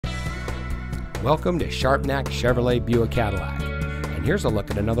Welcome to Sharpnack Chevrolet Buick Cadillac. And here's a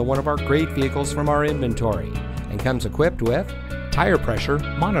look at another one of our great vehicles from our inventory, and comes equipped with tire pressure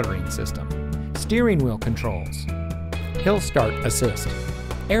monitoring system, steering wheel controls, hill start assist,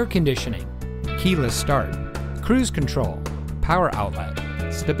 air conditioning, keyless start, cruise control, power outlet,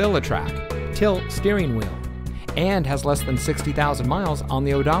 StabiliTrak, tilt steering wheel, and has less than 60,000 miles on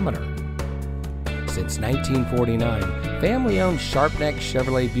the odometer. Since 1949, family-owned Sharpnack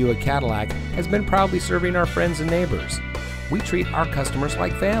Chevrolet Buick Cadillac has been proudly serving our friends and neighbors. We treat our customers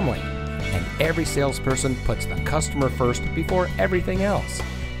like family, and every salesperson puts the customer first before everything else.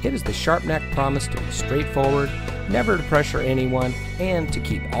 It is the Sharpnack promise to be straightforward, never to pressure anyone, and to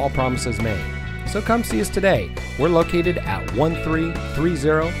keep all promises made. So come see us today. We're located at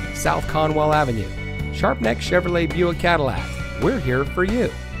 1330 South Conwell Avenue. Sharpnack Chevrolet Buick Cadillac. We're here for you.